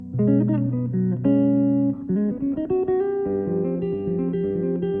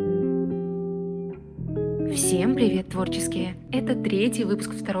Всем привет, творческие! Это третий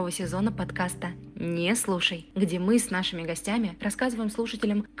выпуск второго сезона подкаста «Не слушай», где мы с нашими гостями рассказываем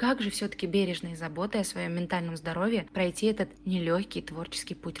слушателям, как же все-таки бережно и заботой о своем ментальном здоровье пройти этот нелегкий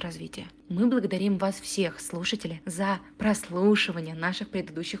творческий путь развития. Мы благодарим вас всех, слушатели, за прослушивание наших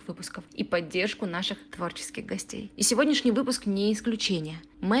предыдущих выпусков и поддержку наших творческих гостей. И сегодняшний выпуск не исключение.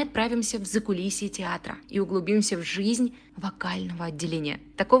 Мы отправимся в закулисье театра и углубимся в жизнь вокального отделения.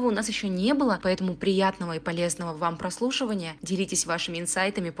 Такого у нас еще не было, поэтому приятного и полезного вам прослушивания. Делитесь вашими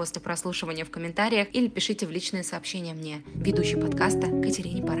инсайтами после прослушивания в комментариях или пишите в личные сообщения мне, ведущей подкаста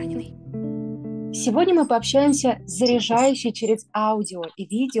Катерине Параниной. Сегодня мы пообщаемся с заряжающей через аудио и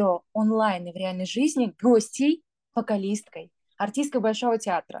видео онлайн и в реальной жизни гостьей, вокалисткой, артисткой Большого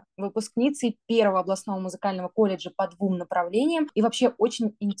театра, выпускницей Первого областного музыкального колледжа по двум направлениям и вообще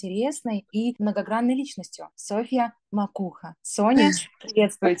очень интересной и многогранной личностью Софья Макуха. Соня,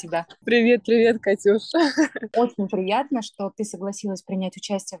 приветствую тебя. Привет, Катюш. Очень приятно, что ты согласилась принять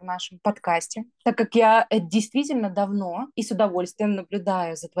участие в нашем подкасте, так как я действительно давно и с удовольствием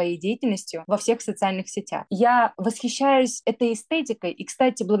наблюдаю за твоей деятельностью во всех социальных сетях. Я восхищаюсь этой эстетикой, и,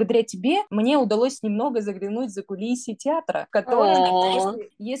 кстати, благодаря тебе мне удалось немного заглянуть за кулисы театра, в котором,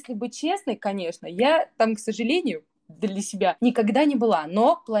 если быть честной, конечно, я там, к сожалению, для себя никогда не была,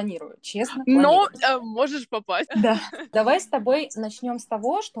 но планирую, честно планирую. Но можешь попасть. Да. Давай с тобой начнем с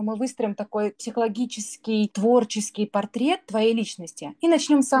того, что мы выстроим такой психологический, творческий портрет твоей личности. И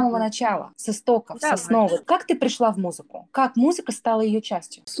начнем с самого начала, с истоков, с основы. Как ты пришла в музыку? Как музыка стала ее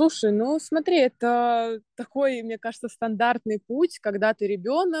частью? Слушай, смотри, это такой, мне кажется, стандартный путь, когда ты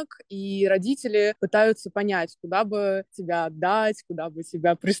ребенок, и родители пытаются понять, куда бы тебя отдать, куда бы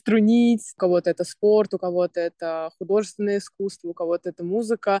тебя приструнить. У кого-то это спорт, у кого-то это художественное искусство, у кого-то это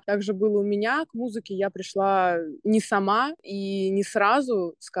музыка. Также было у меня. К музыке я пришла не сама и не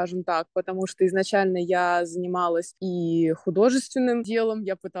сразу, скажем так, потому что изначально я занималась и художественным делом,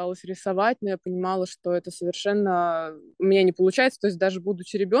 я пыталась рисовать, но я понимала, что это совершенно у меня не получается. То есть даже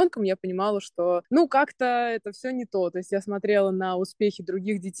будучи ребенком, я понимала, что как-то это все не то. То есть я смотрела на успехи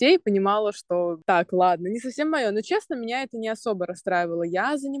других детей, понимала, что так, ладно, не совсем мое. Но, честно, меня это не особо расстраивало.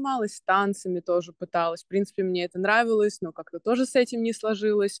 Я занималась танцами, тоже пыталась. В принципе, мне это нравилось, но как-то тоже с этим не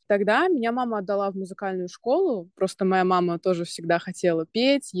сложилось. Тогда меня мама отдала в музыкальную школу. Просто моя мама тоже всегда хотела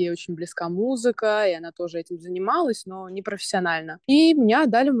петь, ей очень близка музыка, и она тоже этим занималась, но не профессионально. И меня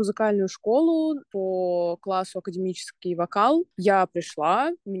отдали в музыкальную школу по классу академический вокал. Я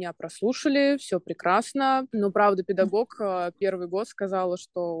пришла, меня прослушали, все прекрасно. Но, правда, педагог первый год сказала,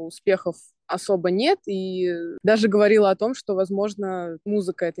 что успехов особо нет, и даже говорила о том, что, возможно,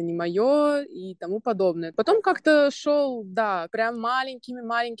 музыка — это не мое и тому подобное. Потом как-то шел, прям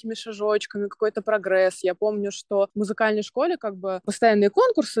маленькими-маленькими шажочками какой-то прогресс. Я помню, что в музыкальной школе как бы постоянные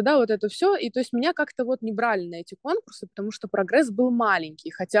конкурсы, вот это все, и то есть меня как-то не брали на эти конкурсы, потому что прогресс был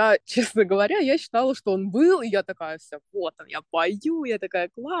маленький, хотя, честно говоря, я считала, что он был, и я такая вся, я пою, я такая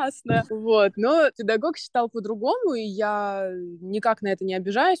классная, но педагог считал по-другому, и я никак на это не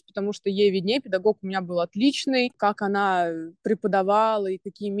обижаюсь, потому что ей виднее, педагог у меня был отличный, как она преподавала, и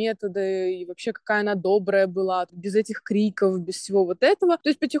какие методы, и вообще какая она добрая была, без этих криков, без всего этого. То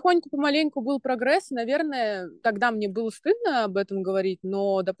есть потихоньку, помаленьку был прогресс, и, наверное, тогда мне было стыдно об этом говорить,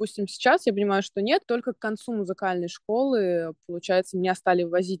 но, допустим, сейчас я понимаю, что нет, только к концу музыкальной школы, получается, меня стали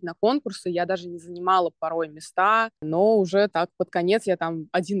ввозить на конкурсы, я даже не занимала порой места, но уже так под конец я там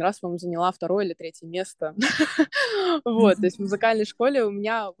один раз, по-моему, заняла 2-е или 3-е место. То есть в музыкальной школе у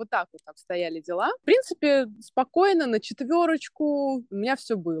меня так обстояли дела. В принципе, спокойно, на 4 у меня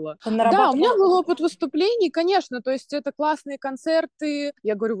все было. Да, у меня был опыт выступлений, конечно, то есть это классные концерты.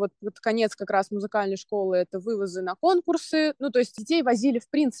 Я говорю, конец как раз музыкальной школы — это вывозы на конкурсы. То есть детей возили, в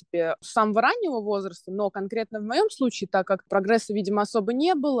принципе, с самого раннего возраста, но конкретно в моем случае, так как прогресса, видимо, особо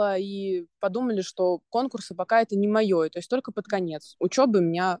не было, и подумали, что конкурсы пока это не мое, то есть только под конец учебы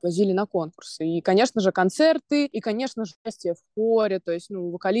меня возили на конкурсы. И, конечно же, концерты, и, конечно же, участие в хоре, то есть,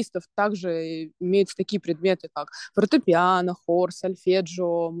 у вокалистов также имеются такие предметы, как фортепиано, хор,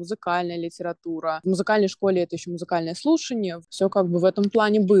 сольфеджио, музыкальная литература. В музыкальной школе это еще музыкальное слушание. Все как бы в этом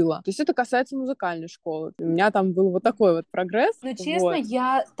плане было. То есть это касается музыкальной школы. У меня там был такой прогресс. Честно,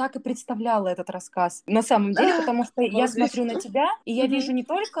 я так и представляла этот рассказ. На самом деле, потому что я смотрю на тебя, и я вижу не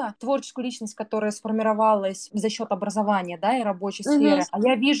только творческую личность, которая сформировалась за счет образования, и рабочей сферы, а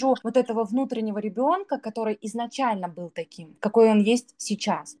я вижу этого внутреннего ребенка, который изначально был таким, какой он есть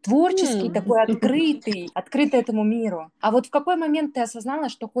сейчас. Творческий, творческий, такой открытый этому миру. А вот в какой момент ты осознала,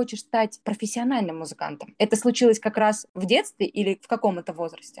 что хочешь стать профессиональным музыкантом? Это случилось как раз в детстве или в каком это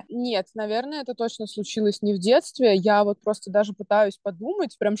возрасте? Нет, наверное, это точно случилось не в детстве. Я вот просто даже пытаюсь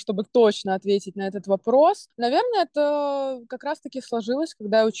подумать, прям чтобы точно ответить на этот вопрос. Наверное, это как раз-таки сложилось,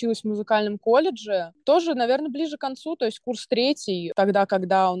 когда я училась в музыкальном колледже. Тоже, наверное, ближе к концу, то есть курс третий, тогда,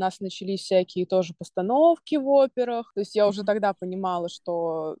 когда у нас начались всякие тоже постановки в операх. То есть я уже тогда понимала,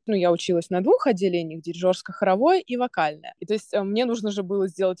 что, я училась на двух отделениях, дирижерско-хоровое и вокальное. И то есть мне нужно же было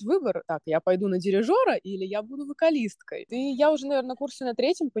сделать выбор, так, я пойду на дирижера или я буду вокалисткой. И я уже, наверное, на курсе на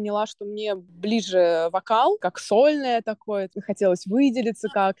третьем поняла, что мне ближе вокал, как сольное такое, хотелось выделиться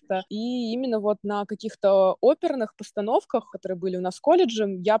как-то. И именно вот на каких-то оперных постановках, которые были у нас в колледже,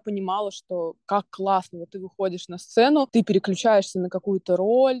 я понимала, что как классно, вот ты выходишь на сцену, ты переключаешься на какую-то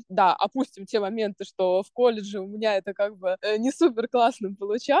роль. Да, опустим те моменты, что в колледже у меня это как бы не супер классно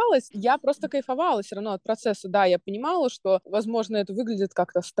получалось. Я просто кайфовала все равно от процесса. Да, я понимала, что, возможно, это выглядит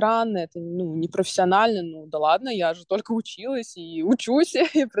как-то странно, это, непрофессионально. Ну, да ладно, я же только училась и учусь,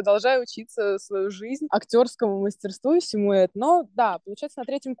 и продолжаю учиться свою жизнь актерскому мастерству и всему этому. Но, да, получается, на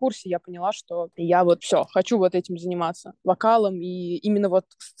третьем курсе я поняла, что я вот все, хочу вот этим заниматься, вокалом и именно вот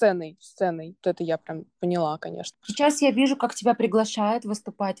сценой. Вот это я прям поняла, конечно. Сейчас я вижу, как тебя приглашают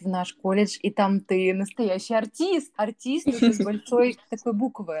выступать в наш колледж, и там ты настоящий артист. Артист уже с большой такой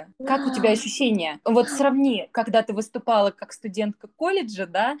буквы. Как у тебя ощущения? Вот сравни, когда ты выступала как студентка колледжа,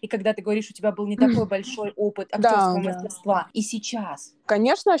 да, и когда ты говоришь, у тебя был не такой большой опыт Да, актерского да. мастерства, и сейчас.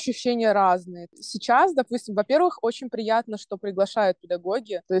 Конечно, ощущения разные. Сейчас, допустим, во-первых, очень приятно, что приглашают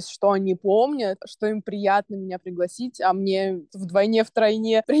педагоги, то есть что они помнят, что им приятно меня пригласить, а мне вдвойне,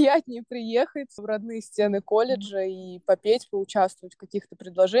 втройне приятнее приехать в родные стены колледжа и попеть, поучаствовать в каких-то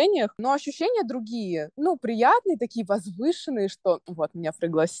предложениях. Но ощущения другие. Приятные, такие возвышенные, что вот меня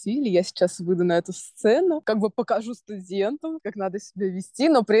пригласили, я сейчас выйду на эту сцену, как бы покажу студентам, как надо себя вести,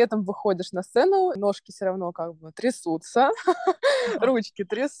 но при этом выходишь на сцену, ножки все равно как бы трясутся, ручки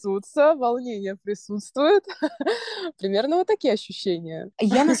трясутся, волнение присутствует. Примерно вот такие ощущения.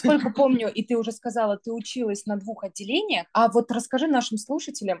 Я, насколько помню, и ты уже сказала, ты училась на двух отделениях, а вот расскажи нашим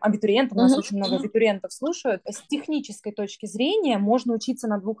слушателям, абитуриентам, у нас очень много абитуриентов слушают, с технической точки зрения можно учиться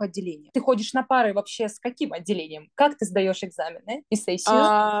на двух отделениях. Ты ходишь на пары вообще с каким отделением? Как ты сдаешь экзамены и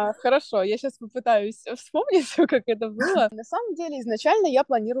сессию? Хорошо, я сейчас попытаюсь вспомнить, как это было. На самом деле, изначально я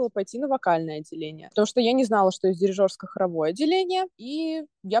планировала пойти на вокальное отделение, потому что я не знала, что есть дирижерско-хоровое отделение, и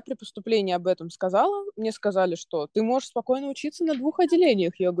я при поступлении об этом сказала. Мне сказали, что ты можешь спокойно учиться на двух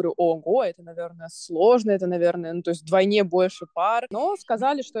отделениях. Я говорю, ого, это, наверное, сложно, это, наверное, то есть вдвойне больше пар. Но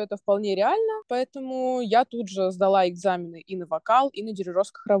сказали, что это вполне реально, поэтому я тут же сдала экзамены и на вокал, и на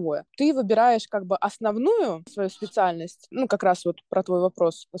дирижерско-хоровое. Ты выбираешь как бы основную свою специальность, как раз вот про твой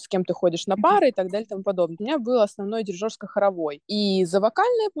вопрос, с кем ты ходишь на пары и так далее и тому подобное. У меня был основной дирижерско-хоровой. И за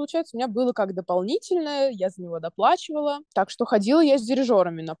вокальное, получается, у меня было как дополнительное, я за него доплачивала. Так что ходила я с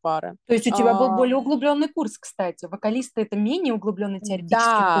дирижерами на пары. То есть у тебя был более углубленный курс, кстати. Вокалисты — это менее углубленный теоретический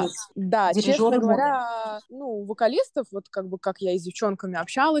Да, курс. да, честно Дирижеры более. говоря, у вокалистов, вот как бы как я и с девчонками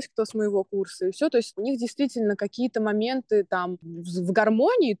общалась, кто с моего курса, и все, то есть у них действительно какие-то моменты там в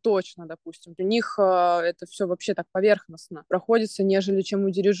гармонии точно, допустим, у них это все вообще так поверхностно проходится, нежели чем у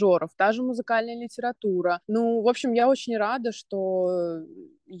дирижеров. Та же музыкальная литература. В общем, я очень рада, что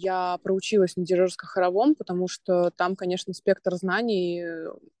я проучилась на дирижерско-хоровом, потому что там, конечно, спектр знаний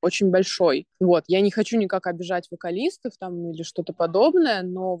очень большой. Вот, я не хочу никак обижать вокалистов там или что-то подобное,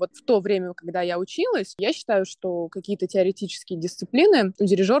 но вот в то время, когда я училась, я считаю, что какие-то теоретические дисциплины у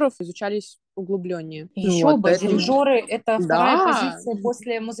дирижеров изучались углубленнее. Еще бы, Поэтому... дирижеры — это вторая Да, позиция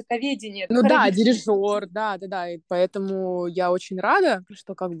после музыковедения. да, Хоровик. дирижер, да, и поэтому я очень рада,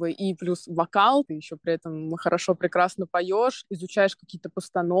 что как бы и плюс вокал, ты еще при этом хорошо, прекрасно поешь, изучаешь какие-то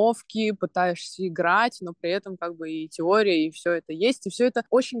постановки, пытаешься играть, но при этом как бы и теория, и все это есть, и все это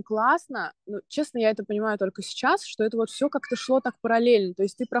очень классно. Честно, я это понимаю только сейчас, что это вот все как-то шло так параллельно, то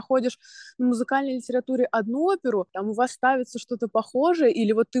есть ты проходишь в музыкальной литературе одну оперу, там у вас ставится что-то похожее,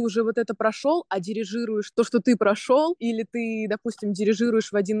 или вот ты уже вот это прошел, а дирижируешь то, что ты прошел, или ты, допустим,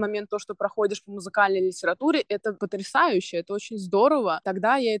 дирижируешь в один момент то, что проходишь по музыкальной литературе, это потрясающе, это очень здорово.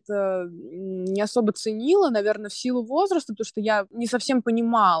 Тогда я это не особо ценила, наверное, в силу возраста, потому что я не совсем понимала,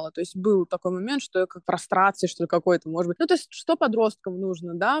 понимала. То есть был такой момент, что я как прострации, что ли, какой-то, может быть. Ну, то есть что подросткам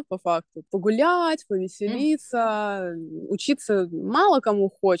нужно, да, по факту? Погулять, повеселиться, учиться мало кому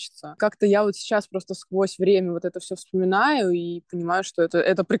хочется. Как-то я вот сейчас просто сквозь время вот это все вспоминаю и понимаю, что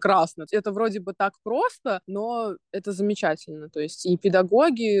это прекрасно. Это вроде бы так просто, но это замечательно. То есть и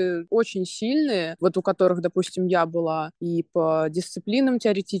педагоги очень сильные, вот у которых, допустим, я была и по дисциплинам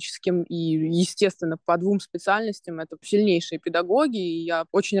теоретическим, и, естественно, по двум специальностям. Это сильнейшие педагоги, и я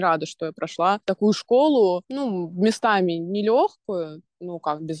очень рада, что я прошла такую школу, ну, местами нелегкую, ну,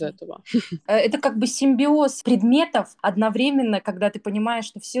 как без этого? Это как бы симбиоз предметов одновременно, когда ты понимаешь,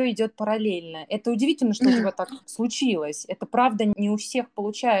 что все идет параллельно. Это удивительно, что у тебя так случилось. Это правда не у всех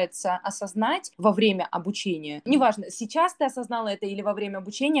получается осознать во время обучения. Неважно, сейчас ты осознала это или во время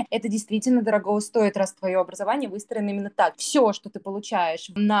обучения, это действительно дорого стоит, раз твое образование выстроено именно так. Все, что ты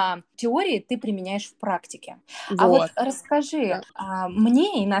получаешь на теории, ты применяешь в практике. А вот Вот. расскажи Да.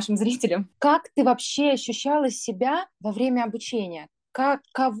 мне и нашим зрителям, как ты вообще ощущала себя во время обучения?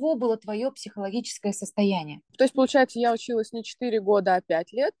 Каково было твое психологическое состояние? То есть, получается, я училась не 4 года, а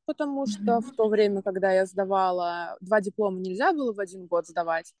 5 лет, потому что в то время, когда я сдавала, 2 диплома нельзя было в один год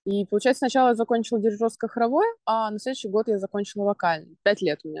сдавать. И, получается, сначала я закончила дирижерско-хоровое, а на следующий год я закончила вокальный. 5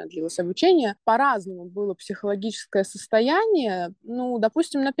 лет у меня длилось обучение. По-разному было психологическое состояние. Ну,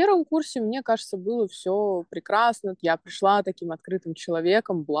 допустим, на первом курсе, мне кажется, было все прекрасно. Я пришла таким открытым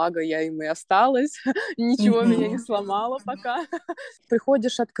человеком, благо я им и осталась. Ничего меня не сломало пока.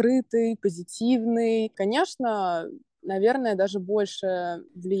 Приходишь открытый, позитивный. Конечно, наверное, даже больше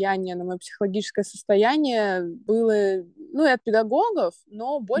влияния на мое психологическое состояние было, ну, и от педагогов,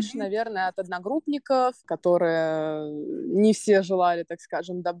 но больше, наверное, от одногруппников, которые не все желали, так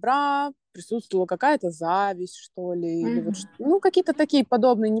скажем, добра, присутствовала какая-то зависть, что ли, или вот, ну, какие-то такие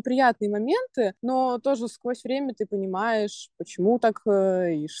подобные неприятные моменты, но тоже сквозь время ты понимаешь, почему так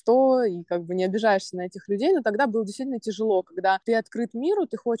и что, и как бы не обижаешься на этих людей, но тогда было действительно тяжело, когда ты открыт миру,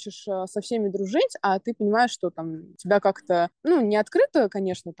 ты хочешь со всеми дружить, а ты понимаешь, что там тебя как-то, ну, не открыто,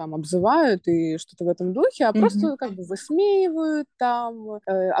 конечно, там обзывают и что-то в этом духе, а просто как бы высмеивают там,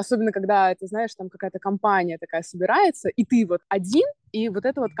 особенно когда, это, знаешь, там какая-то компания такая собирается, и ты вот один, и вот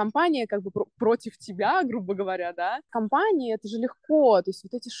эта вот компания как бы против тебя, грубо говоря, да. Компании это же легко, то есть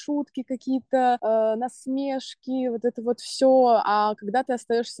вот эти шутки какие-то, насмешки, вот это вот все. А когда ты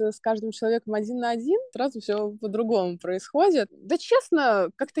остаешься с каждым человеком один на один, сразу все по-другому происходит. Да, честно,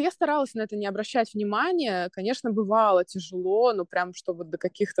 как-то я старалась на это не обращать внимания. Конечно, бывало тяжело, но прям чтобы до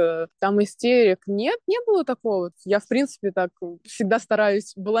каких-то там истерик нет, не было такого. Я, в принципе, так всегда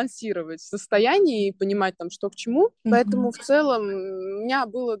стараюсь балансировать состояние и понимать там, что к чему. Поэтому в целом у меня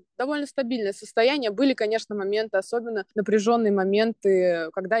было довольно стабильное состояние. Были, конечно, моменты, особенно напряженные моменты,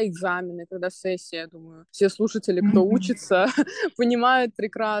 когда экзамены, когда сессия, я думаю. Все слушатели, кто учится, понимают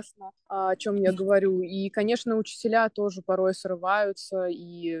прекрасно, о чем я говорю. И, конечно, учителя тоже порой срываются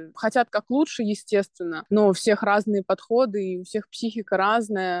и хотят как лучше, естественно, но у всех разные подходы, и у всех психика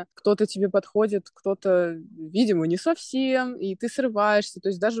разная. Кто-то тебе подходит, кто-то, видимо, не совсем, и ты срываешься. То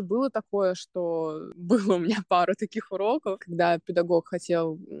есть даже было такое, что было у меня пару таких уроков, когда педагог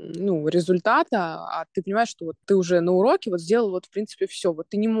хотел, ну, результата, а ты понимаешь, что вот ты уже на уроке вот сделал вот, в принципе, все, вот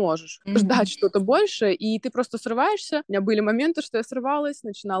ты не можешь ждать что-то больше, и ты просто срываешься. У меня были моменты, что я срывалась,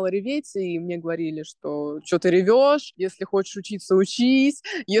 начинала реветь, и мне говорили, что ты ревешь, если хочешь учиться, учись,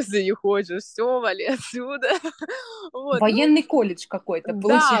 если не хочешь, все, вали отсюда. Вот, ну, Военный колледж какой-то, да,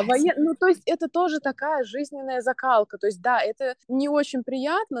 получается. ну, то есть это тоже такая жизненная закалка. То есть, да, это не очень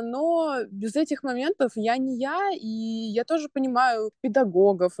приятно, но без этих моментов я не я, и я тоже понимаю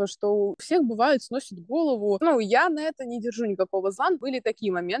педагогов, что у всех бывает сносит голову. Ну, я на это не держу никакого зла. Были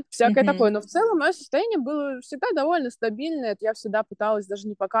такие моменты, всякое такое. Но в целом мое состояние было всегда довольно стабильное. Я всегда пыталась даже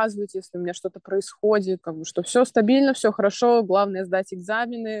не показывать, если у меня что-то происходит, как бы, что все стабильно, все хорошо, главное сдать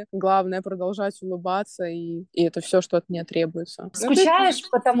экзамены, главное продолжать улыбаться, и это все, что от меня требуется. Скучаешь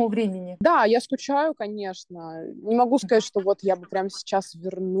по тому времени? Да, я скучаю, конечно. Не могу сказать, что вот я бы прямо сейчас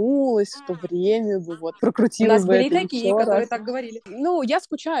вернулась в то время, бы вот У прокрутила нас бы были и это такие, еще которые раз. так говорили. Ну, я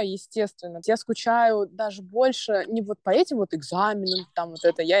скучаю, естественно. Я скучаю даже больше не вот по этим вот экзаменам, там вот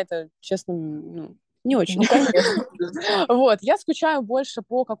это. Я это, честно, ну, не очень. Ну, конечно. Вот, я скучаю больше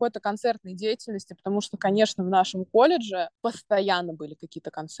по какой-то концертной деятельности, потому что, конечно, в нашем колледже постоянно были какие-то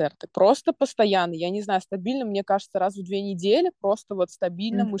концерты, просто постоянно, я не знаю, стабильно, мне кажется, раз в 2 недели, просто вот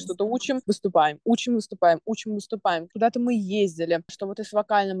стабильно мы что-то учим, выступаем, учим, выступаем, учим, выступаем. Куда-то мы ездили, что вот и с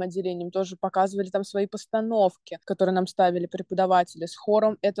вокальным отделением тоже показывали там свои постановки, которые нам ставили преподаватели. С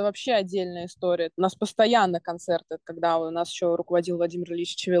хором это вообще отдельная история. У нас постоянно концерты, когда у нас еще руководил Владимир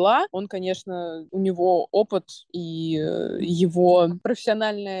Ильич Чевела, он, конечно, у него него опыт и его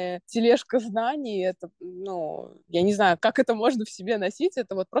профессиональная тележка знаний, это, я не знаю, как это можно в себе носить,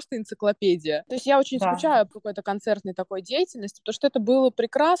 это вот просто энциклопедия. То есть я очень скучаю по какой-то концертной такой деятельности, потому что это было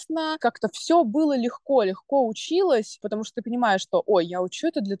прекрасно, как-то все было легко училась, потому что ты понимаешь, что, я учу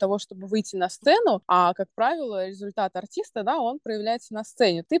это для того, чтобы выйти на сцену, а, как правило, результат артиста, да, он проявляется на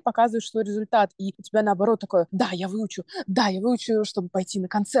сцене. Ты показываешь свой результат, и у тебя, наоборот, такое, да, я выучу, чтобы пойти на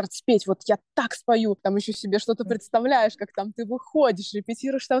концерт, спеть, вот я так спою, там еще себе что-то представляешь, как там ты выходишь,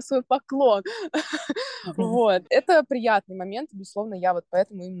 репетируешь там свой поклон. Вот. Это приятный момент, безусловно, я вот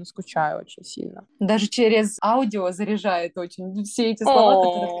поэтому именно скучаю очень сильно. Даже через аудио заряжает очень все эти слова,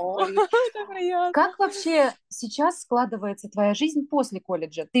 которые ты говоришь. Это приятно. Как вообще сейчас складывается твоя жизнь после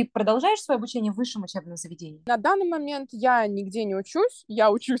колледжа? Ты продолжаешь свое обучение в высшем учебном заведении? На данный момент я нигде не учусь.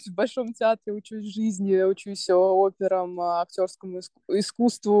 Я учусь в Большом театре, учусь жизни, учусь операм, актерскому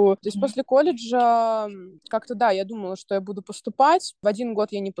искусству. То есть после колледжа как-то, да, я думала, что я буду поступать. В 1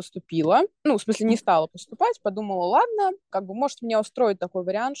 год я не поступила. В смысле, не стала поступать. Подумала, ладно, может, меня устроит такой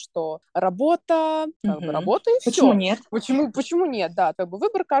вариант, что работа, работа и все. Почему нет? Почему нет? Да,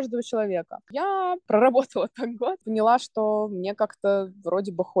 выбор каждого человека. Я проработала так год, поняла, что мне как-то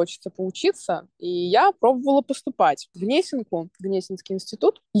вроде бы хочется поучиться, и я пробовала поступать в Гнесинский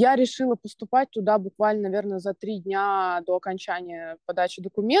институт. Я решила поступать туда буквально, наверное, за 3 дня до окончания подачи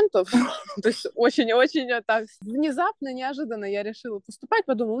документов. То есть очень-очень так внезапно, неожиданно я решила поступать,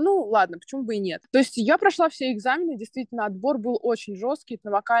 подумала, ладно, почему бы и нет. То есть я прошла все экзамены, действительно, отбор был очень жесткий,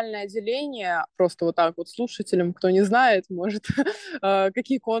 на вокальное отделение, просто вот так вот слушателям, кто не знает, может,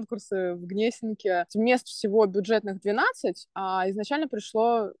 какие конкурсы в Гнесинке. Мест всего бюджетных 12, а изначально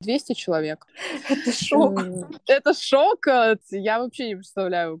пришло 200 человек. Это шок. Это шок. Я вообще не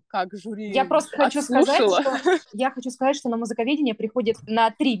представляю, как жюри Я просто хочу сказать, что на музыковедение приходит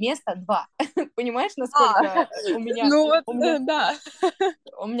на 3 места 2. Понимаешь, насколько у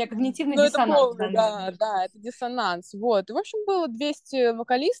меня когнитивный диссонанс. Да, это диссонанс. Вот. И, в общем, было 200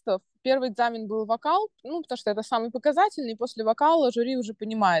 вокалистов. Первый экзамен был вокал, потому что это самый показательный, и после вокала жюри уже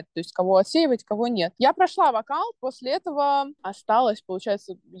понимает, то есть кого отсеивать, кого нет. Я прошла вокал, после этого осталось,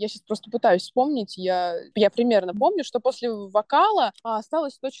 получается, я сейчас просто пытаюсь вспомнить, я примерно помню, что после вокала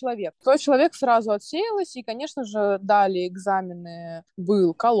осталось 100 человек. 100 человек сразу отсеялось, и, конечно же, дали экзамены,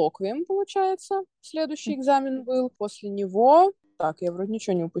 был коллоквиум, получается, следующий экзамен был, после него... Так, я вроде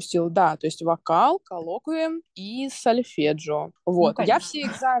ничего не упустила. Да, то есть вокал, коллоквиум и сольфеджио. Вот. Я все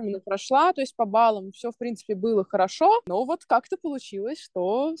экзамены прошла, то есть по баллам все, в принципе, было хорошо, но вот как-то получилось,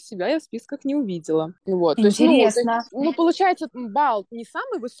 что себя я в списках не увидела. Вот. Интересно. То есть, получается, балл не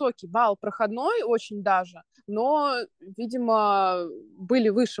самый высокий, балл проходной очень даже, но, видимо, были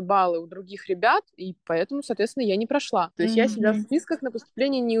выше баллы у других ребят, и поэтому, соответственно, я не прошла. То есть я себя в списках на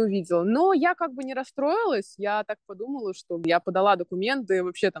поступление не увидела. Но я как бы не расстроилась, я так подумала, что я подала документы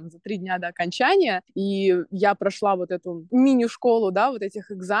вообще там за 3 дня до окончания, и я прошла вот эту мини-школу, да, вот этих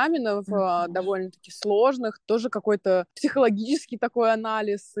экзаменов довольно-таки сложных, тоже какой-то психологический такой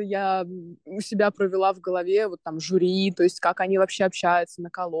анализ я у себя провела в голове, вот там жюри, то есть как они вообще общаются на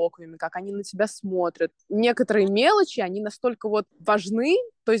коллоквиуме, как они на тебя смотрят. Некоторые мелочи, они настолько вот важны,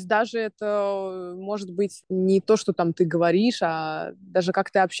 то есть даже это может быть не то, что там ты говоришь, а даже как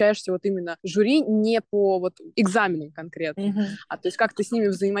ты общаешься вот именно с жюри не по вот экзаменам конкретно, а то есть как ты с ними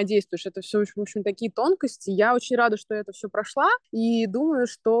взаимодействуешь. Это все, в общем, такие тонкости. Я очень рада, что я это все прошла, и думаю,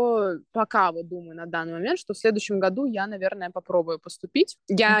 что думаю на данный момент, что в следующем году я, наверное, попробую поступить.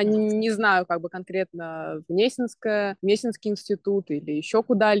 Я не знаю как бы конкретно в Гнесинский институт или еще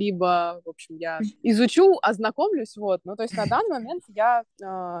куда-либо. В общем, я изучу, ознакомлюсь, вот. Но то есть на данный момент я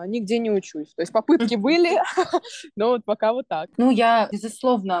нигде не учусь. То есть попытки были, но вот пока вот так. Я,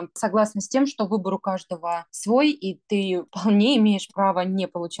 безусловно, согласна с тем, что выбор у каждого свой, и ты вполне имеешь право не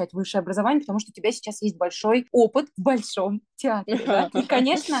получать высшее образование, потому что у тебя сейчас есть большой опыт в Большом театре. Да? И,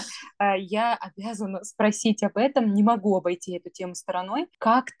 конечно, я обязана спросить об этом, не могу обойти эту тему стороной.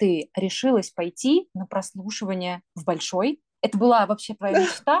 Как ты решилась пойти на прослушивание в Большой? Это была вообще твоя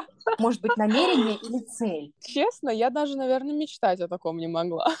мечта? Может быть, намерение или цель? Честно, я даже, наверное, мечтать о таком не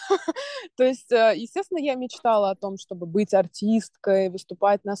могла. То есть, естественно, я мечтала о том, чтобы быть артисткой,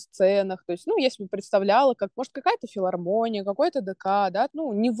 выступать на сценах. То есть, я себе представляла, как, может, какая-то филармония, какой-то ДК, да,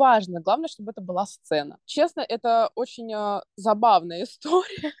 неважно. Главное, чтобы это была сцена. Честно, это очень забавная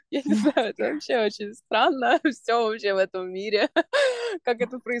история. Я не знаю, это вообще очень странно. Все вообще в этом мире, как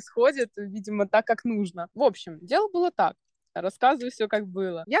это происходит, видимо, так, как нужно. В общем, дело было так. Рассказываю все, как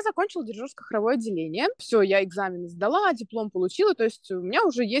было. Я закончила дирижерско-хоровое отделение. Все, я экзамены сдала, диплом получила. То есть у меня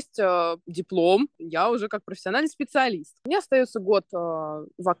уже есть диплом. Я уже как профессиональный специалист. Мне остается год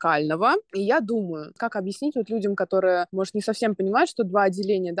вокального. И я думаю, как объяснить вот людям, которые, может, не совсем понимают, что два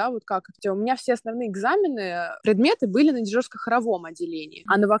отделения, да, вот как. У меня все основные экзамены, предметы были на дирижерско-хоровом отделении.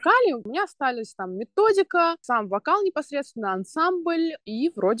 А на вокале у меня остались там методика, сам вокал непосредственно, ансамбль и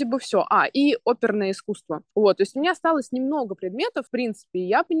вроде бы все. И оперное искусство. Вот, то есть у меня осталось немного предметов, в принципе, и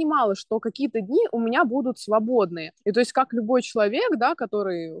я понимала, что какие-то дни у меня будут свободные. И то есть как любой человек, да,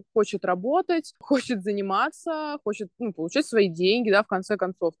 который хочет работать, хочет заниматься, хочет, получать свои деньги, да, в конце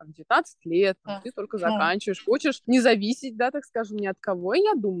концов, там, 19 лет, ты только заканчиваешь, хочешь не зависеть, да, так скажем, ни от кого. И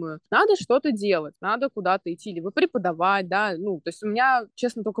я думаю, надо что-то делать, надо куда-то идти, либо преподавать, да, то есть у меня,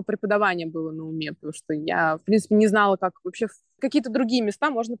 честно, только преподавание было на уме, потому что я, в принципе, не знала, как вообще в какие-то другие места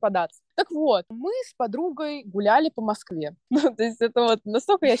можно податься. Так вот, мы с подругой гуляли по Москве. То есть это вот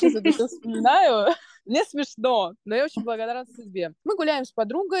настолько я сейчас это все вспоминаю, мне смешно, но я очень благодарна судьбе. Мы гуляем с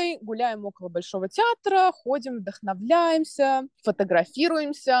подругой, гуляем около Большого театра, ходим, вдохновляемся,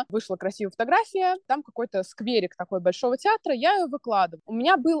 фотографируемся. Вышла красивая фотография, там какой-то скверик такой Большого театра, я ее выкладываю. У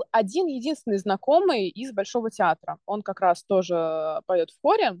меня был один единственный знакомый из Большого театра. Он как раз тоже поет в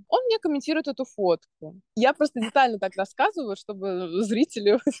хоре. Он мне комментирует эту фотку. Я просто детально так рассказываю, чтобы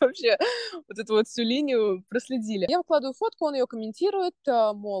зрители вообще вот эту вот всю линию проследили. Я выкладываю фотку, он ее комментирует,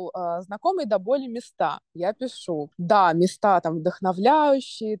 мол, знакомые до боли места. Я пишу, да, места там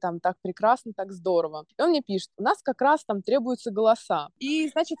вдохновляющие, там так прекрасно, так здорово. И он мне пишет, у нас как раз там требуются голоса. И,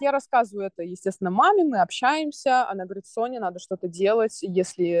 значит, я рассказываю это, естественно, маме, мы общаемся, она говорит, Соня, надо что-то делать,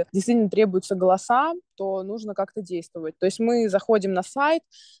 если действительно требуются голоса, то нужно как-то действовать. То есть мы заходим на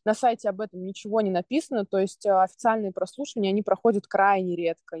сайте об этом ничего не написано, то есть официальные прослушивания, они проходят крайне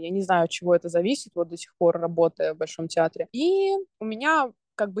редко. Я не знаю, от чего это зависит, вот до сих пор работая в Большом театре. И у меня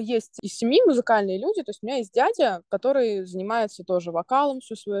как бы есть из семьи музыкальные люди, то есть у меня есть дядя, который занимается тоже вокалом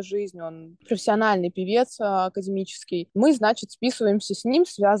всю свою жизнь, он профессиональный певец академический. Мы, значит, списываемся с ним,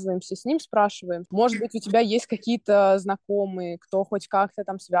 связываемся с ним, спрашиваем, может быть, у тебя есть какие-то знакомые, кто хоть как-то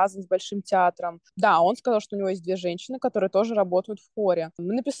там связан с Большим театром. Да, он сказал, что у него есть две женщины, которые тоже работают в хоре.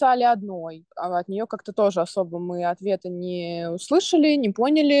 Мы написали одной, а от нее как-то тоже особо мы ответа не услышали, не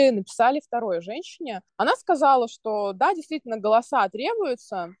поняли, написали второй женщине. Она сказала, что да, действительно, голоса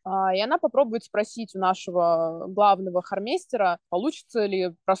требуются, и она попробует спросить у нашего главного хормейстера, получится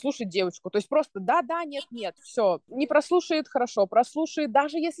ли прослушать девочку. То есть просто да, нет, все. Не прослушает, хорошо, прослушает,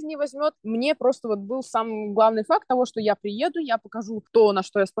 даже если не возьмет. Мне просто вот был самый главный факт того, что я приеду, я покажу то, на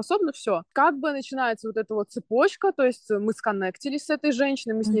что я способна, все. Как бы начинается вот эта вот цепочка, то есть мы сконнектились с этой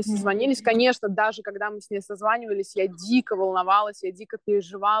женщиной, мы с ней созвонились. Конечно, даже когда мы с ней созванивались, я дико волновалась, я дико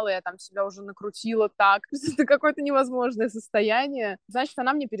переживала, я там себя уже накрутила так. Это какое-то невозможное состояние. Значит,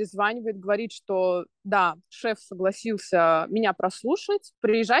 она мне перезванивает, говорит, что да, шеф согласился меня прослушать,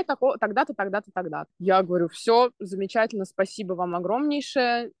 приезжай тогда-то, тогда-то, тогда-то. Я говорю, все, замечательно, спасибо вам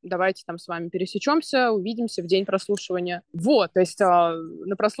огромнейшее, давайте там с вами пересечемся, увидимся в день прослушивания. Вот, то есть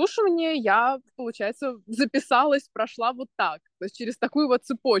на прослушивание я, получается, записалась, прошла вот так, то есть через такую вот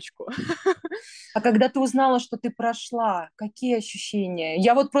цепочку. А когда ты узнала, что ты прошла, какие ощущения?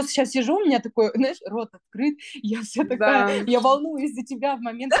 Я вот просто сейчас сижу, у меня такой, знаешь, рот открыт, я вся такая, я волнуюсь за тебя в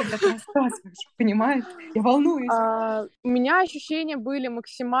момент, когда ты рассказываешь, понимаешь? Я волнуюсь. У меня ощущения были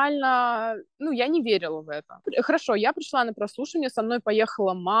максимально... я не верила в это. Хорошо, я пришла на прослушивание, со мной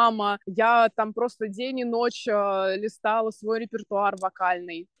поехала мама, я там просто день и ночь листала свой репертуар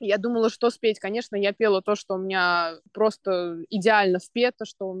вокальный. Я думала, что спеть. Конечно, я пела то, что у меня просто идеально спето,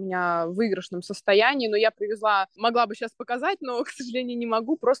 что у меня в выигрышном состоянии, но я привезла, могла бы сейчас показать, но, к сожалению, не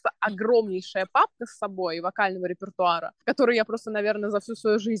могу, просто огромнейшая папка с собой вокального репертуара, который я просто, наверное, за всю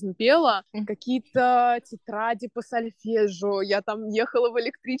свою жизнь пела, какие-то тетради по сольфеджио, я там ехала в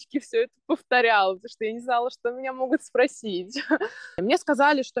электричке, все это повторяла, потому что я не знала, что меня могут спросить. Мне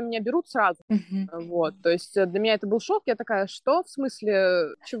сказали, что меня берут сразу. Вот, то есть для меня это был шок, я такая, что? В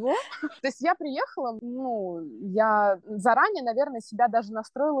смысле, чего? То есть я приехала, я заранее, наверное, себя даже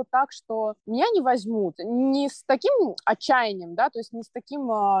настроила так, что меня не возьмут, не с таким отчаянием, да, то есть не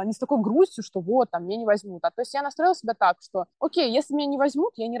с такой грустью, что вот, там, меня не возьмут, то есть я настроила себя так, что, окей, если меня не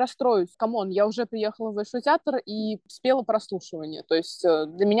возьмут, я не расстроюсь, камон, я уже приехала в Большой театр и спела прослушивание, то есть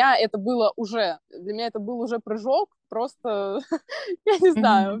для меня это был уже прыжок, просто, я не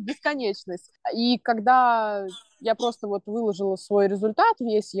знаю, в бесконечность. И когда я просто вот выложила свой результат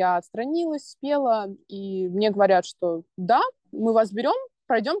весь, я отстранилась, спела, и мне говорят, что да, мы вас берем,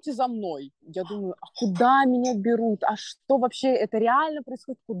 пройдемте за мной. Я думаю, а куда меня берут? А что вообще это реально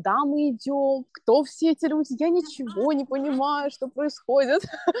происходит? Куда мы идем? Кто все эти люди? Я ничего не понимаю, что происходит.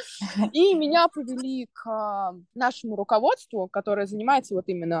 И меня повели к нашему руководству, которое занимается вот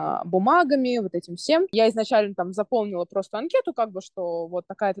именно бумагами, вот этим всем. Я изначально там заполнила просто анкету, как бы, что вот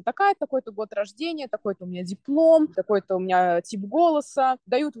такая-то, такой-то год рождения, такой-то у меня диплом, такой-то у меня тип голоса.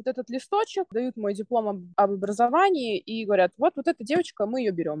 Дают вот этот листочек, дают мой диплом об образовании и говорят, вот эта девочка, мы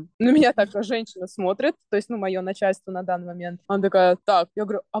ее берем. На меня так женщина смотрит, то есть, мое начальство на данный момент. Она такая, так, я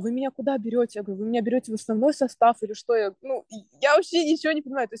говорю, а вы меня куда берете? Я говорю, вы меня берете в основной состав или что? Я вообще ничего не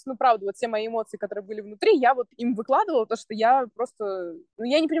понимаю. То есть, правда, вот все мои эмоции, которые были внутри, я вот им выкладывала, то, что я просто,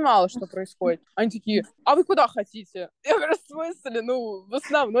 я не понимала, что происходит. Они такие, а вы куда хотите? Я говорю, в смысле? В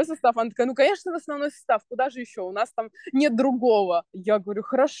основной состав. Она такая, конечно, в основной состав, куда же еще? У нас там нет другого. Я говорю,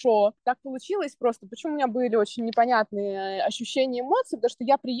 хорошо. Так получилось просто. Почему у меня были очень непонятные ощущения, эмоций? Потому что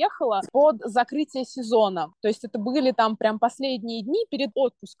я приехала под закрытие сезона. То есть это были там прям последние дни перед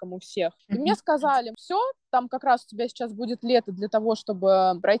отпуском у всех. И мне сказали, все, там как раз у тебя сейчас будет лето для того,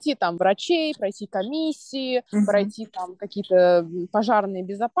 чтобы пройти там врачей, пройти комиссии, пройти там какие-то пожарные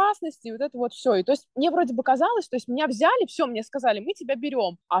безопасности, и вот это вот все. И то есть мне вроде бы казалось, то есть меня взяли, все, мне сказали, мы тебя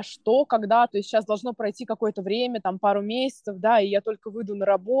берем. А что, когда? То есть сейчас должно пройти какое-то время, там пару месяцев, да, и я только выйду на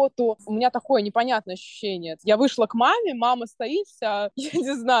работу. У меня такое непонятное ощущение. Я вышла к маме, мама стоит вся, я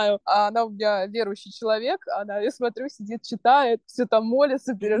не знаю, она у меня верующий человек, она, я смотрю, сидит, читает, все там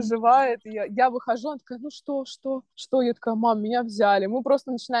молится, переживает. И я выхожу, она такая, что? Я такая, мам, меня взяли. Мы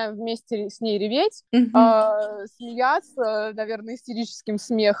просто начинаем вместе с ней реветь, смеяться, наверное, истерическим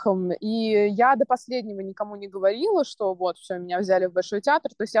смехом. И я до последнего никому не говорила, что вот, все, меня взяли в Большой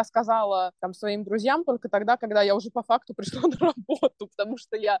театр. То есть я сказала там своим друзьям только тогда, когда я уже по факту пришла на работу, потому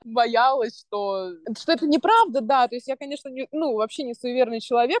что я боялась, что это неправда, да. То есть я, конечно, вообще не суеверный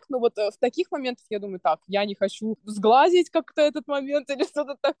человек, но вот в таких моментах я думаю, так, я не хочу сглазить как-то этот момент или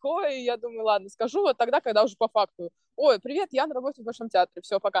что-то такое. И я думаю, ладно, скажу вот тогда, когда уже по факту. Ой, привет, я на работе в Большом театре,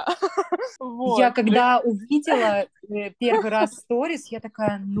 все, пока. Я когда увидела первый раз сторис, я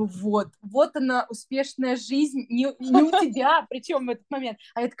такая, вот она, успешная жизнь, не у тебя, причем в этот момент.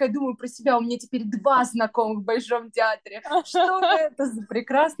 А я такая думаю про себя, у меня теперь 2 знакомых в Большом театре. Что это за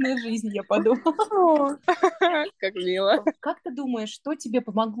прекрасная жизнь, я подумала. Как мило. Как ты думаешь, что тебе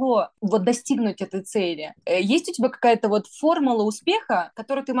помогло вот достигнуть этой цели? Есть у тебя какая-то вот формула успеха,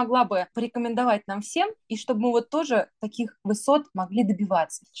 которую ты могла бы порекомендовать нам всем, и чтобы мы вот тоже таких высот могли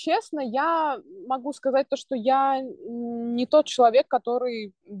добиваться? Честно, я могу сказать то, что я не тот человек,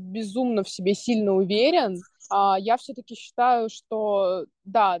 который безумно в себе сильно уверен. Я все-таки считаю, что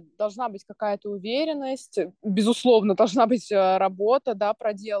да, должна быть какая-то уверенность, безусловно, должна быть работа, да,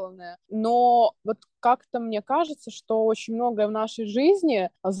 проделанная, но вот как-то мне кажется, что очень многое в нашей жизни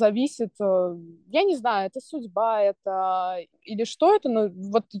зависит, я не знаю, это судьба, это или что это, но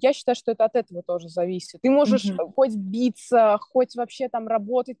вот я считаю, что это от этого тоже зависит. Ты можешь хоть биться, хоть вообще там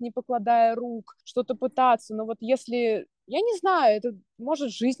работать, не покладая рук, что-то пытаться, но вот если... Я не знаю, это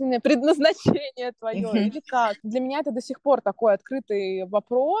может жизненное предназначение твое или как. Для меня это до сих пор такой открытый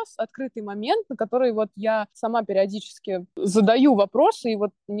вопрос, открытый момент, на который вот я сама периодически задаю вопросы и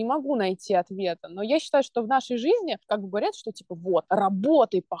вот не могу найти ответа. Но я считаю, что в нашей жизни, как бы говорят, что типа вот,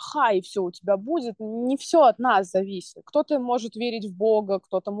 работай, пахай, и все у тебя будет. Не все от нас зависит. Кто-то может верить в Бога,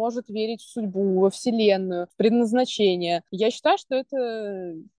 кто-то может верить в судьбу, во Вселенную, в предназначение. Я считаю, что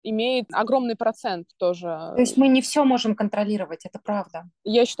это имеет огромный процент тоже. То есть мы не все можем контролировать, это правда.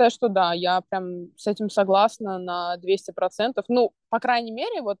 Я считаю, что да, я прям с этим согласна на 200%. По крайней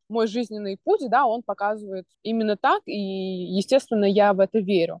мере, вот мой жизненный путь, да, он показывает именно так, и, естественно, я в это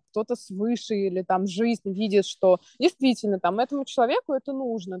верю. Кто-то свыше или там жизнь видит, что действительно там этому человеку это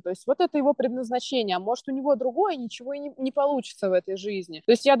нужно, то есть вот это его предназначение, а может у него другое, ничего и не получится в этой жизни.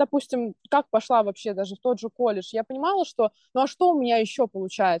 То есть я, допустим, как пошла вообще даже в тот же колледж, я понимала, что, а что у меня еще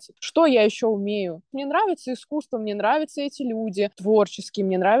получается, что я еще умею? Мне нравится искусство, мне нравятся эти люди творческие,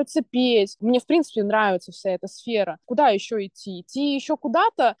 мне нравится петь, мне, в принципе, нравится вся эта сфера. Куда еще идти? Идти еще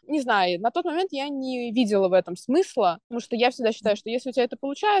куда-то? Не знаю, на тот момент я не видела в этом смысла, потому что я всегда считаю, что если у тебя это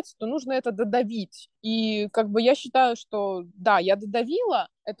получается, то нужно это додавить. И как бы я считаю, что да, я додавила,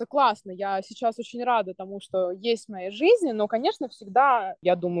 это классно, я сейчас очень рада тому, что есть в моей жизни, но, конечно, всегда,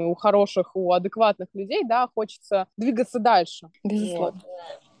 я думаю, у хороших, у адекватных людей, да, хочется двигаться дальше. Безусловно.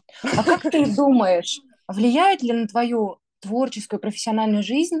 Вот. А как ты думаешь, влияет ли на твою творческую, профессиональную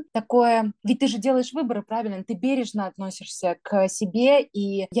жизнь такое... Ведь ты же делаешь выборы, правильно? Ты бережно относишься к себе,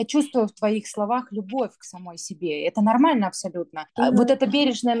 и я чувствую в твоих словах любовь к самой себе. Это нормально абсолютно. Вот это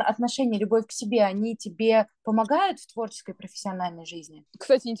бережное отношение, любовь к себе, они тебе помогают в творческой профессиональной жизни?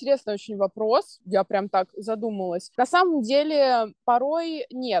 Кстати, интересный очень вопрос. Я прям так задумалась. На самом деле, порой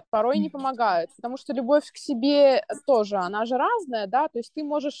нет, порой не помогает, потому что любовь к себе тоже, она же разная, да, то есть ты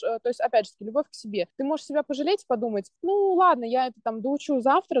можешь, то есть, опять же, любовь к себе, ты можешь себя пожалеть и подумать, ну, ладно, я это там доучу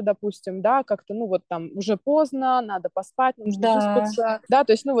завтра, допустим, да, как-то, ну, вот там уже поздно, надо поспать, нужно выспаться, да,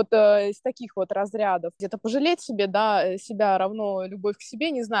 то есть, ну, вот из таких вот разрядов. Где-то пожалеть себе, да, себя равно любовь к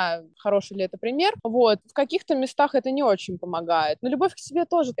себе, не знаю, хороший ли это пример, вот, в каких-то местах это не очень помогает, но любовь к себе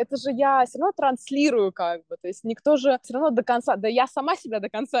тоже, это же я все равно транслирую как бы, то есть никто же все равно до конца, да я сама себя до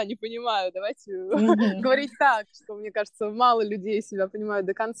конца не понимаю, давайте говорить так, что, мне кажется, мало людей себя понимают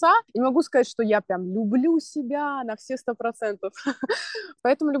до конца. Не могу сказать, что я прям люблю себя на все 100%.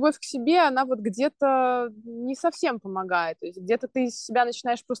 Поэтому любовь к себе, она вот где-то не совсем помогает. То есть где-то ты себя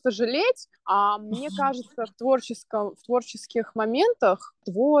начинаешь просто жалеть, а мне кажется, в творческих моментах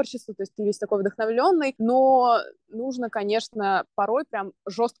творчество, то есть ты весь такой вдохновленный, но нужно, конечно, порой прям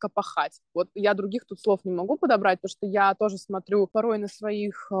жестко пахать. Вот я других тут слов не могу подобрать, потому что я тоже смотрю порой на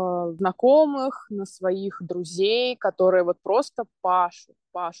своих знакомых, на своих друзей, которые вот просто пашут.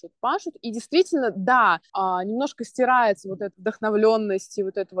 И действительно, да, немножко стирается вот эта вдохновленность и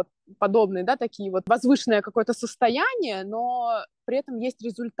вот это вот подобные, да, такие вот возвышенное какое-то состояние, но при этом есть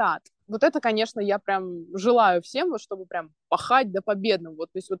результат. Вот это, конечно, я прям желаю всем, вот, чтобы прям пахать до победного.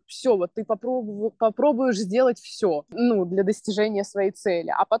 Вот, то есть вот все, вот ты попробуешь сделать все, ну, для достижения своей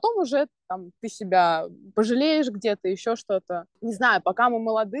цели. А потом уже там ты себя пожалеешь где-то, еще что-то. Не знаю, пока мы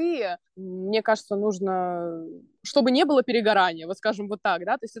молодые, мне кажется, нужно, чтобы не было перегорания, вот скажем вот так,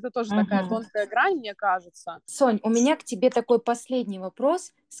 да, то есть это тоже такая тонкая грань, мне кажется. Сонь, у меня к тебе такой последний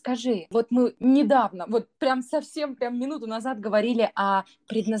вопрос. Скажи, вот мы недавно, вот прям совсем прям минуту назад говорили о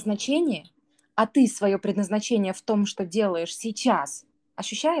предназначении, а ты свое предназначение в том, что делаешь сейчас,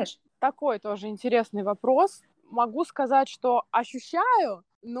 ощущаешь? Такой тоже интересный вопрос. Могу сказать, что ощущаю,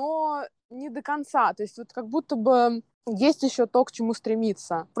 но не до конца. То есть вот как будто бы есть еще то, к чему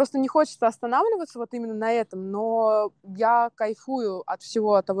стремиться. Просто не хочется останавливаться вот именно на этом, но я кайфую от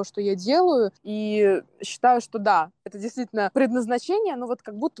всего того, что я делаю, и считаю, что да, это действительно предназначение, но вот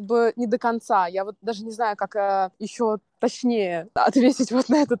как будто бы не до конца. Я вот даже не знаю, как еще точнее ответить вот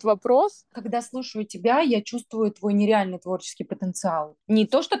на этот вопрос. Когда слушаю тебя, я чувствую твой нереальный творческий потенциал. Не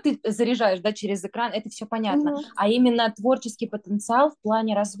то, что ты заряжаешь, да, через экран, это все понятно, а именно творческий потенциал в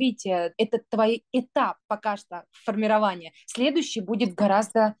плане развития. Это твой этап пока что формирования. Следующий будет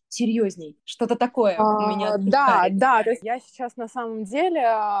гораздо серьезней. Что-то такое у меня Да, то есть я сейчас на самом деле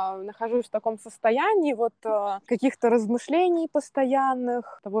нахожусь в таком состоянии вот каких-то размышлений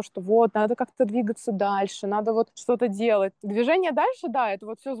постоянных, того, что вот надо как-то двигаться дальше, надо вот что-то делать. Движение дальше, да, это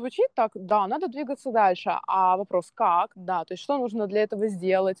вот все звучит так, да, надо двигаться дальше, а вопрос как, да, то есть что нужно для этого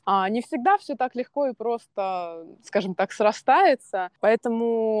сделать. Не всегда все так легко и просто, скажем так, срастается,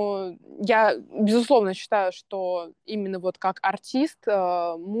 поэтому я, безусловно, считаю, что именно вот как артист,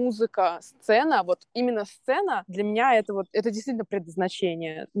 музыка, сцена, вот именно сцена для меня это действительно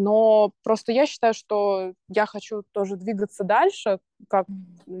предназначение. Но просто я считаю, что я хочу тоже двигаться дальше, как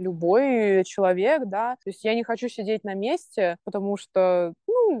любой человек, да. То есть я не хочу сидеть на месте, потому что,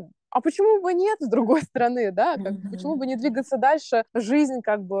 а почему бы нет, с другой стороны, да? Почему бы не двигаться дальше? Жизнь,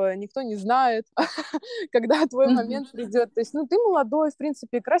 как бы, никто не знает, когда твой момент придет. То есть, ты молодой, в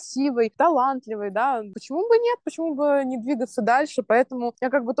принципе, красивый, талантливый, да? Почему бы нет? Почему бы не двигаться дальше? Поэтому я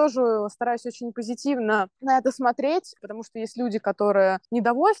как бы тоже стараюсь очень позитивно на это смотреть, потому что есть люди, которые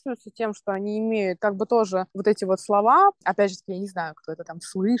недовольствуются тем, что они имеют как бы тоже вот эти вот слова. Опять же, я не знаю, кто это там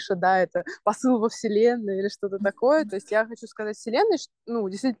слышит, да, это посыл во Вселенной или что-то такое. То есть я хочу сказать Вселенной,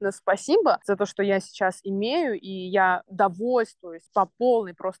 действительно, спасибо за то, что я сейчас имею, и я довольствуюсь по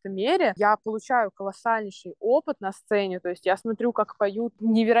полной просто мере. Я получаю колоссальнейший опыт на сцене, то есть я смотрю, как поют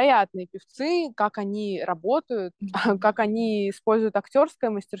невероятные певцы, как они работают, как они используют актерское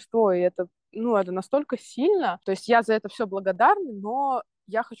мастерство, и это настолько сильно. То есть я за это все благодарна, но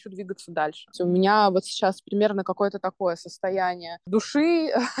я хочу двигаться дальше. У меня вот сейчас примерно какое-то такое состояние души.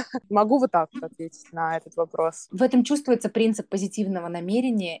 Могу вот так вот ответить на этот вопрос. В этом чувствуется принцип позитивного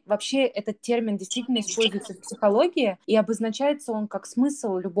намерения. Вообще этот термин действительно используется в психологии, и обозначается он как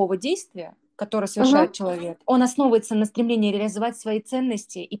смысл любого действия, который совершает человек. Он основывается на стремлении реализовать свои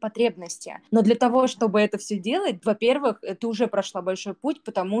ценности и потребности. Но для того, чтобы это все делать, во-первых, ты уже прошла большой путь,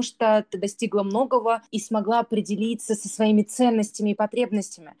 потому что ты достигла многого и смогла определиться со своими ценностями и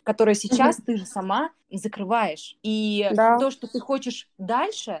потребностями, которые сейчас ты же сама закрываешь. И Да. то, что ты хочешь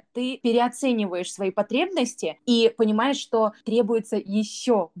дальше, ты переоцениваешь свои потребности и понимаешь, что требуется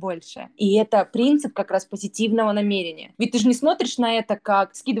еще больше. И это принцип как раз позитивного намерения. Ведь ты же не смотришь на это,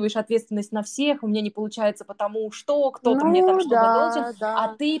 как скидываешь ответственность на всех, у меня не получается потому что кто-то мне там что-то должен,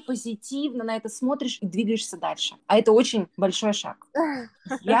 а ты позитивно на это смотришь и двигаешься дальше. А это очень большой шаг.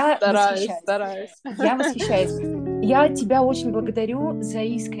 Я Стараюсь. восхищаюсь. Я тебя очень благодарю за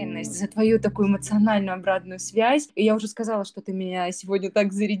искренность, за твою такую эмоциональную обратную связь. И я уже сказала, что ты меня сегодня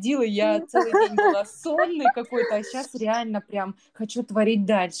так зарядила. Я целый день была сонной какой-то, а сейчас реально прям хочу творить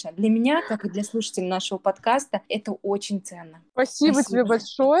дальше. Для меня, как и для слушателей нашего подкаста, это очень ценно. Спасибо тебе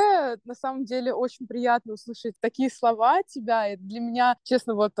большое. На самом деле очень приятно услышать такие слова от тебя. И для меня,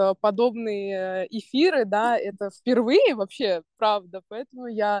 честно, вот подобные эфиры, да, это впервые вообще, правда. Поэтому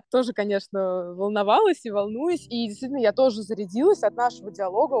я тоже, конечно, волновалась и волнуюсь. И действительно, я тоже зарядилась от нашего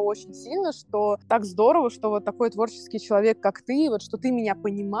диалога очень сильно, что так здорово, что вот такой творческий человек, как ты, вот что ты меня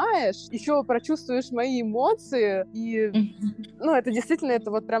понимаешь, еще прочувствуешь мои эмоции. И, ну, это действительно,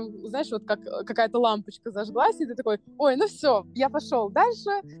 это вот прям, знаешь, вот как какая-то лампочка зажглась, и ты такой, ой, ну все, я пошел дальше,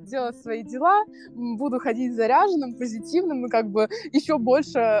 делать свои дела, буду ходить заряженным, позитивным и как бы еще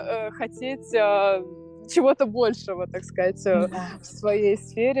больше хотеть чего-то большего, так сказать, в своей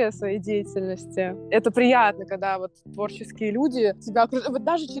сфере, в своей деятельности. Это приятно, когда вот творческие люди тебя окружают. Вот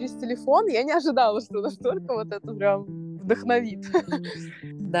даже через телефон я не ожидала, что настолько вот это прям вдохновит.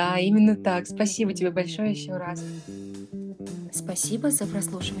 Да, именно так. Спасибо тебе большое еще раз. Спасибо за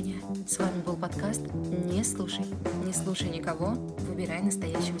прослушивание. С вами был подкаст «Не слушай». Не слушай никого, выбирай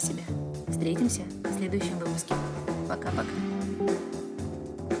настоящего себя. Встретимся в следующем выпуске. Пока-пока.